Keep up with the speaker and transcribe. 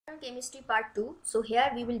Chemistry Part 2. So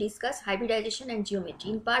here we will discuss hybridization and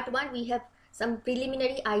geometry. In Part 1 we have some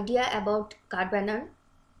preliminary idea about Carbanion,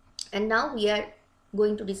 and now we are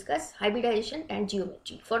going to discuss hybridization and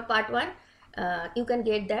geometry. For Part 1 you can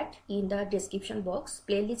get that in the description box.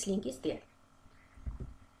 Playlist link is there.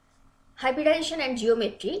 Hybridization and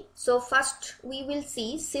geometry. So first we will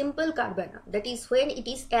see simple Carbanion, that is when it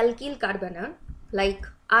is alkyl Carbanion like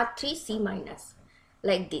R3C-,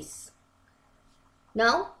 like this.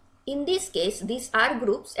 Now in this case these R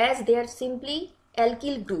groups, as they are simply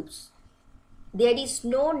alkyl groups, there is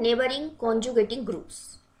no neighboring conjugating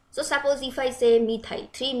groups. So suppose if I say methyl,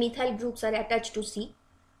 3 methyl groups are attached to C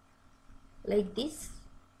like this,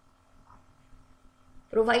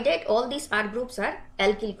 provided all these R groups are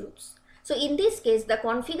alkyl groups. So in this case the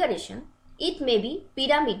configuration, it may be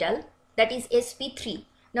pyramidal, that is sp3.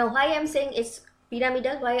 Now why I am saying is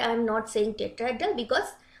pyramidal, why I am not saying tetrahedral?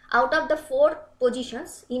 Because out of the 4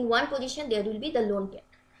 positions, in one position there will be the lone pair.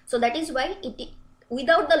 So that is why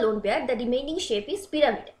without the lone pair the remaining shape is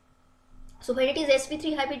pyramidal. So when it is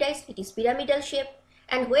sp3 hybridized, it is pyramidal shape,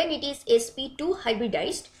 and when it is sp2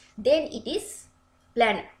 hybridized, then it is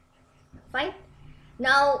planar. Fine.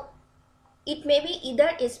 Now it may be either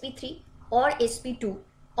sp3 or sp2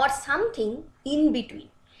 or something in between,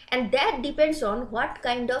 and that depends on what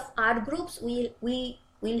kind of R groups we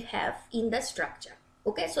will have in the structure.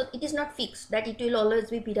 Okay, so it is not fixed that it will always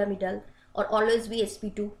be pyramidal or always be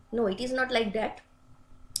sp2. No, it is not like that.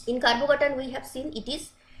 In carbocation we have seen it is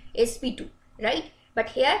sp2, right? But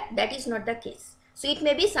here that is not the case. So it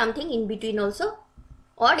may be something in between also,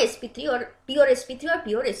 or sp3 or pure sp3 or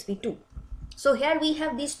pure sp2. So here we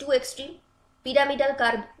have these two extreme, pyramidal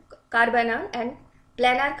Carbanion and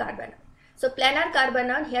planar Carbanion. So planar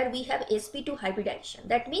Carbanion, here we have sp2 hybridization.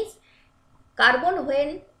 That means carbon,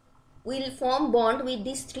 when will form bond with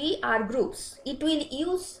these 3 R groups, it will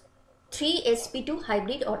use 3 sp2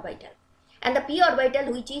 hybrid orbital, and the p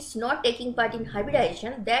orbital which is not taking part in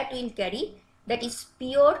hybridization, that will carry, that is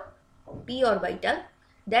pure p orbital,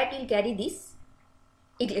 that will carry these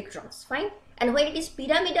electrons. Fine. And when it is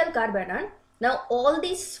pyramidal Carbanion, now all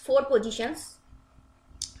these 4 positions,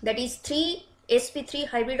 that is 3 sp3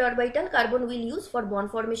 hybrid orbital, carbon will use for bond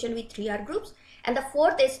formation with 3 R groups, and the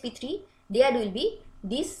 4th sp3, there will be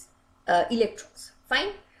these electrons. Fine.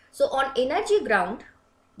 So on energy ground,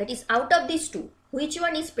 that is out of these 2, which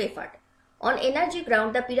one is preferred? On energy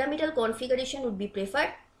ground the pyramidal configuration would be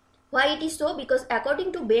preferred. Why it is so? Because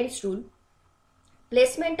according to Bend's rule,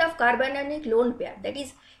 placement of carbanionic lone pair, that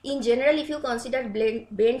is in general if you consider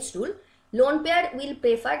Bend's rule, lone pair will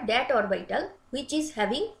prefer that orbital which is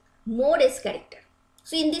having more s character.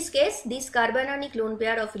 So in this case, this carbanionic lone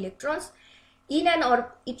pair of electrons in an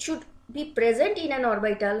it should be present in an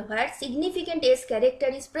orbital where significant s character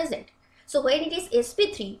is present. So when it is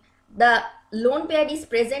sp3, the lone pair is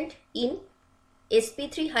present in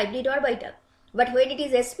sp3 hybrid orbital, but when it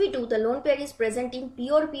is sp2, the lone pair is present in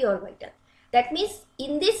pure p orbital. That means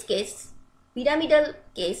in this case, pyramidal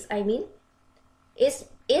case, I mean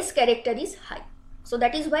s character is high. So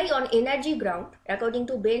that is why on energy ground, according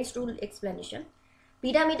to Bend's rule explanation,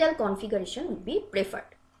 pyramidal configuration would be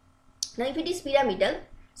preferred. Now if it is pyramidal,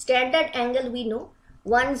 standard angle we know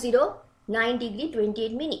 109 degree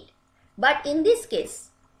 28 minute, but in this case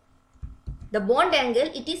the bond angle,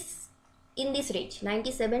 it is in this range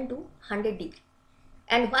 97 to 100 degree.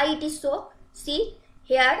 And why it is so? See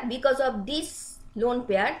here, because of this lone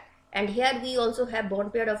pair, and here we also have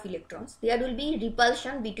bond pair of electrons, there will be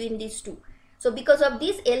repulsion between these 2. So because of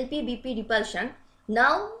this LP-BP repulsion,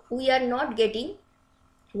 now we are not getting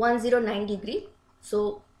 109 degree.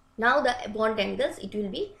 So now the bond angles, it will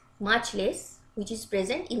be much less, which is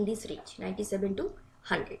present in this range 97 to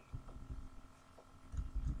 100.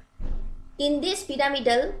 In this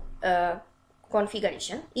pyramidal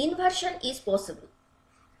configuration, inversion is possible.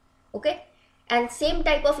 Okay, and same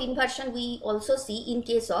type of inversion we also see in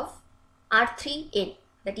case of R3N,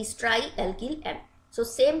 that is trialkyl M. So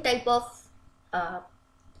same type of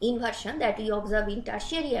inversion that we observe in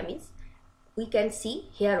tertiary amines, we can see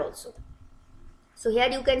here also. So here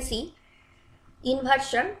you can see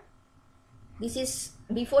inversion. This is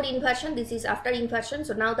before inversion, this is after inversion.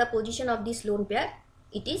 So now the position of this lone pair,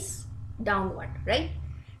 it is downward, right?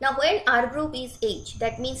 Now when R group is H,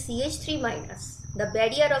 that means CH3-, the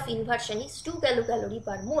barrier of inversion is 2 kilocalorie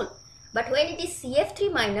per mole. But when it is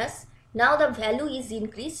CF3-, now the value is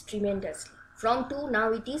increased tremendously. From 2,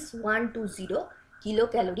 now it is 120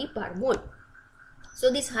 kilocalorie per mole.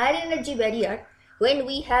 So this higher energy barrier, when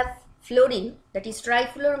we have fluorine, that is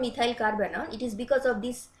trifluoromethyl Carbanion, it is because of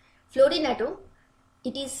this fluorine atom,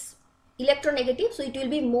 it is electronegative, so it will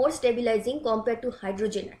be more stabilizing compared to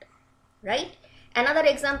hydrogen atom. right? Another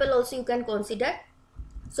example also you can consider.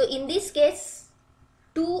 So in this case,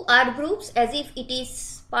 two R groups as if it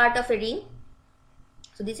is part of a ring.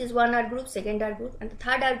 So this is one R group, second R group, and the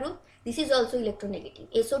third R group, this is also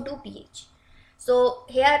electronegative, SO2PH. So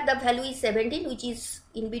here the value is 17, which is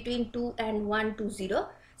in between 2 and 120.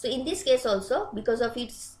 So in this case also, because of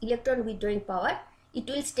its electron withdrawing power, it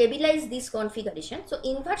will stabilize this configuration. So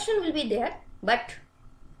inversion will be there, but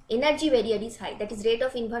energy barrier is high, that is rate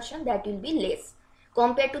of inversion that will be less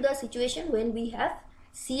compared to the situation when we have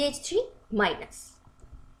CH3 minus.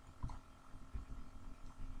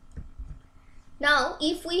 Now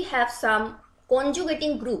if we have some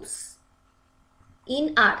conjugating groups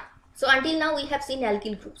in R, so until now we have seen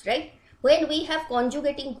alkyl groups, right? When we have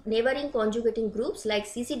conjugating, neighboring conjugating groups like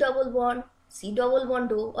CC double bond, C double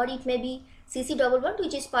bond O, or it may be CC double bond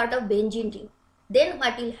which is part of benzene ring, then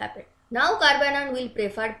what will happen? Now Carbanion will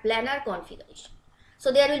prefer planar configuration.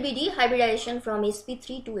 So there will be dehybridization from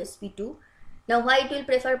sp3 to sp2. Now why it will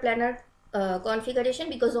prefer planar configuration?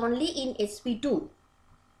 Because only in sp2,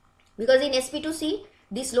 because in sp2c,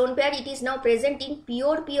 this lone pair, it is now present in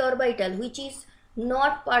pure p orbital which is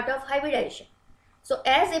not part of hybridization. So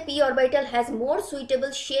as a p orbital has more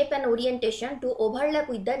suitable shape and orientation to overlap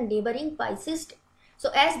with the neighboring pi system. So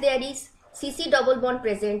as there is CC double bond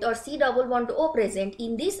present or C double bond O present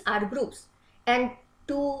in these R groups, and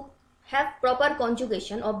to have proper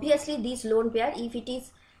conjugation, obviously this lone pair, if it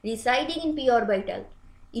is residing in p orbital,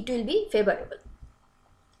 it will be favorable.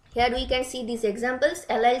 Here we can see these examples,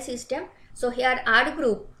 allyl system. So here R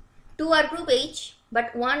group, 2 R group H,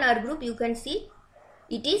 but 1 R group you can see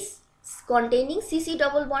it is containing CC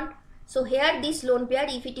double bond. So here this lone pair,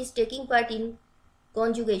 if it is taking part in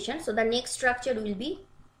conjugation, so the next structure will be,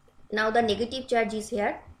 now the negative charge is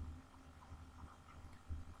here,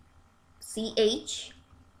 CH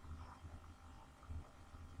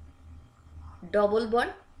double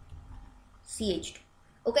bond CH2.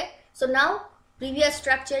 Okay, so now previous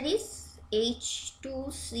structure is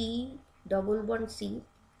H2C double bond C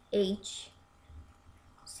H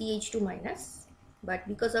CH2 minus, but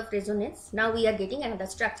because of resonance now we are getting another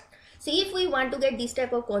structure. So if we want to get this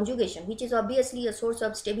type of conjugation, which is obviously a source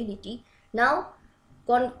of stability, now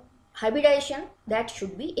hybridization, that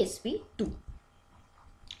should be sp2.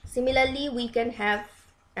 Similarly we can have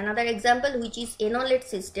another example which is enolate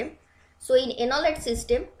system. So in enolate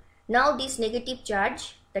system, now this negative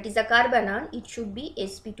charge, that is a carbanion, it should be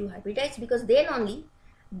sp2 hybridized, because then only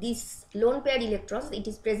this lone pair electrons, it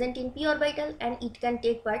is present in p orbital and it can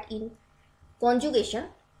take part in conjugation.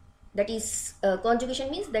 That is conjugation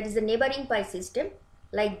means that is the neighboring pi system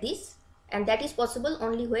like this, and that is possible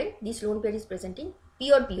only when this lone pair is present in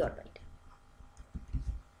p or p orbital.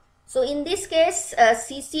 So in this case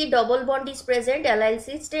CC double bond is present, allyl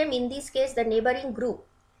system. In this case the neighboring group,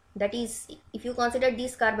 that is, if you consider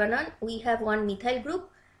this carbanion, we have one methyl group,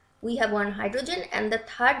 we have one hydrogen, and the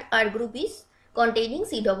third R group is containing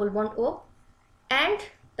C double bond O. And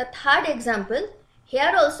the third example,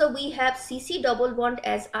 here also we have CC double bond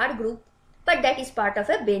as R group, but that is part of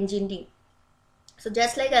a benzene ring. So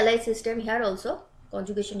just like allyl system, here also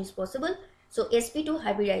conjugation is possible. So sp2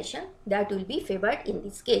 hybridization, that will be favored in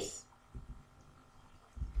this case.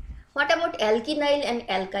 What about alkynyl and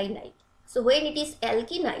alkynyl? So when it is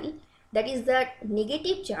alkynyl, that is the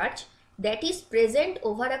negative charge that is present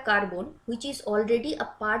over a carbon which is already a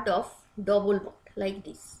part of double bond like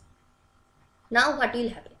this. Now what will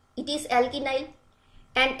happen? It is alkynyl,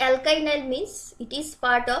 and alkynyl means it is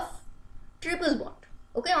part of triple bond.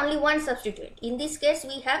 Okay, only one substituent. In this case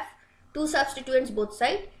we have two substituents both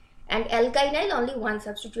side, and alkynyl only one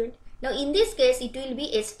substituent. Now in this case it will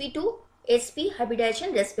be sp2 sp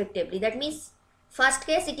hybridization respectively. That means first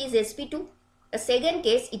case it is sp2, the second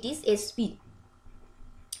case it is sp.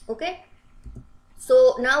 Okay,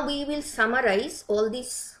 so now we will summarize all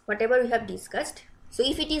this whatever we have discussed. So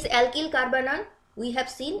if it is alkyl carbanion, we have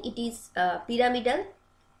seen it is pyramidal.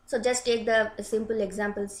 So just take the simple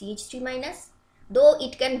example CH3 minus, though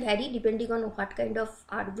it can vary depending on what kind of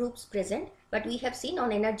R groups present, but we have seen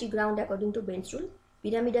on energy ground according to Benz rule,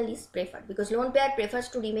 pyramidal is preferred because lone pair prefers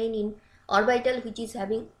to remain in orbital which is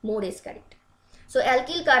having more s character. So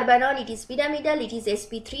alkyl carbanion, it is pyramidal, it is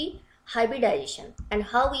sp3 hybridization. And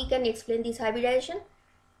how we can explain this hybridization?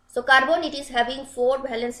 So carbon, it is having 4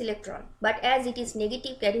 valence electron, but as it is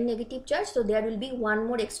negative, carrying negative charge, so there will be one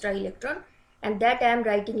more extra electron, and that I am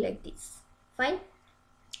writing like this. Fine.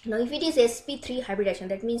 Now if it is sp3 hybridization,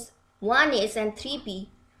 that means 1s and 3p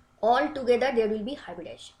all together there will be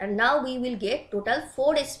hybridization, and now we will get total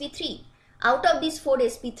 4 sp3. Out of this 4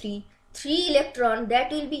 sp3, 3 electron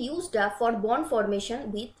that will be used for bond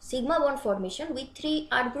formation with sigma bond formation with 3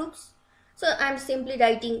 R groups. So I am simply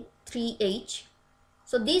writing 3H.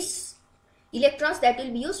 So these electrons that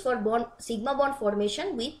will be used for sigma bond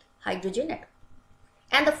formation with hydrogen atom.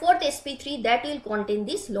 And the fourth sp3 that will contain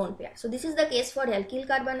this lone pair. So this is the case for alkyl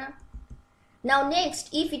carbanion. Now next,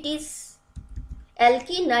 if it is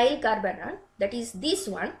alkynyl carbanion, that is this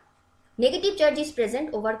one, negative charge is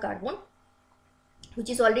present over carbon, which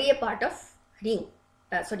is already a part of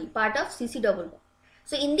part of CC double bond.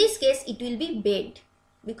 So in this case it will be bent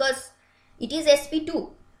because it is sp2,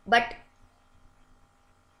 but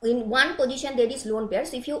in one position there is lone pair.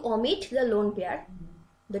 So if you omit the lone pair,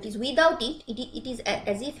 that is without it, it is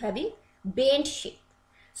as if having bent shape.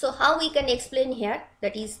 So how we can explain here,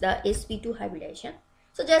 that is the sp2 hybridization.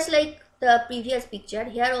 So just like the previous picture,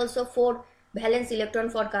 here also 4 valence electron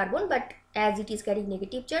for carbon, but as it is carrying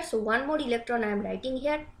negative charge, so one more electron I am writing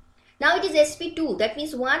here. Now it is sp2, that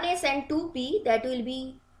means 1s and 2p that will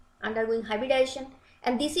be undergoing hybridization,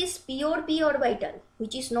 and this is pure p orbital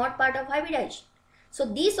which is not part of hybridization. So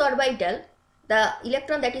this orbital, the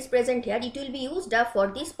electron that is present here, it will be used up for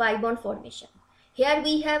this pi bond formation. Here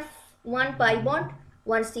we have one pi bond,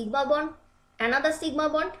 one sigma bond, another sigma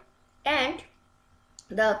bond, and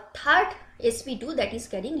the third sp2 that is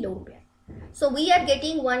carrying lone pair. So we are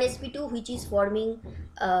getting one sp2 which is forming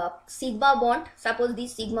a sigma bond, suppose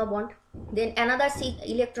this sigma bond, then another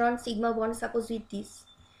electron sigma bond, suppose with this.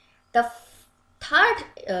 The third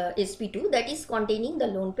sp2 that is containing the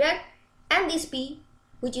lone pair, and this p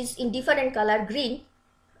which is in different color, green.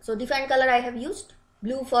 So different color I have used,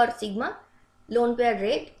 blue for sigma, lone pair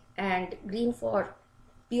red, and green for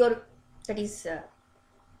pure, that is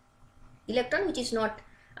electron which is not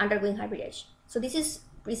undergoing hybridization. So this is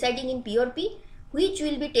residing in pure p, which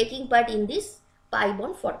will be taking part in this pi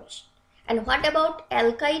bond formation. And what about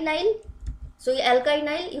alkynyl? So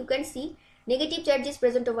alkynyl, you can see negative charge is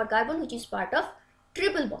present over carbon, which is part of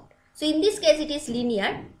triple bond. So in this case it is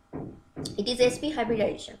linear, it is sp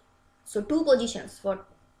hybridization. So 2 positions for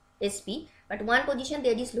sp, but one position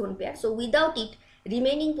there is lone pair. So without it,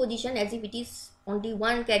 remaining position as if it is only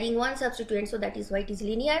one carrying one substituent, so that is why it is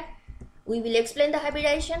linear. We will explain the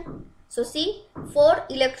hybridization. So see, 4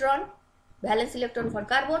 electron, valence electron for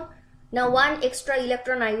carbon. Now one extra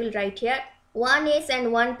electron I will write here. 1s and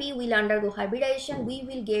 1p will undergo hybridization. We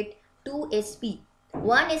will get 2 sp.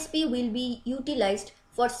 1 sp will be utilized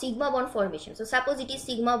for sigma bond formation. So suppose it is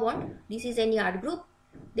sigma bond, this is any R group,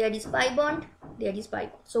 there is pi bond, there is pi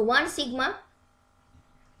bond. So 1 sigma,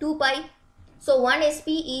 2 pi. So 1 sp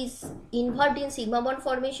is involved in sigma bond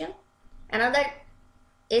formation, another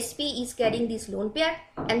sp is carrying this lone pair,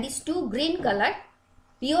 and these 2 green color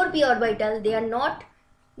pure p orbital, they are not,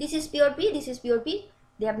 this is pure p, this is pure p,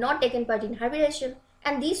 they have not taken part in hybridization,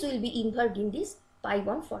 and this will be involved in this pi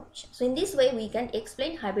bond formation. So in this way we can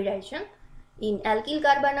explain hybridization in alkyl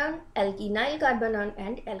carbanion, alkynyl carbanion,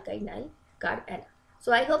 and alkynyl carbanion.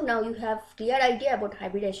 So I hope now you have clear idea about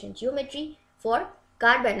hybridization geometry for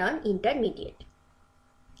carbanion intermediate.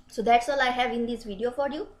 So that's all I have in this video for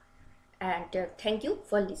you, and thank you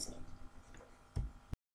for listening.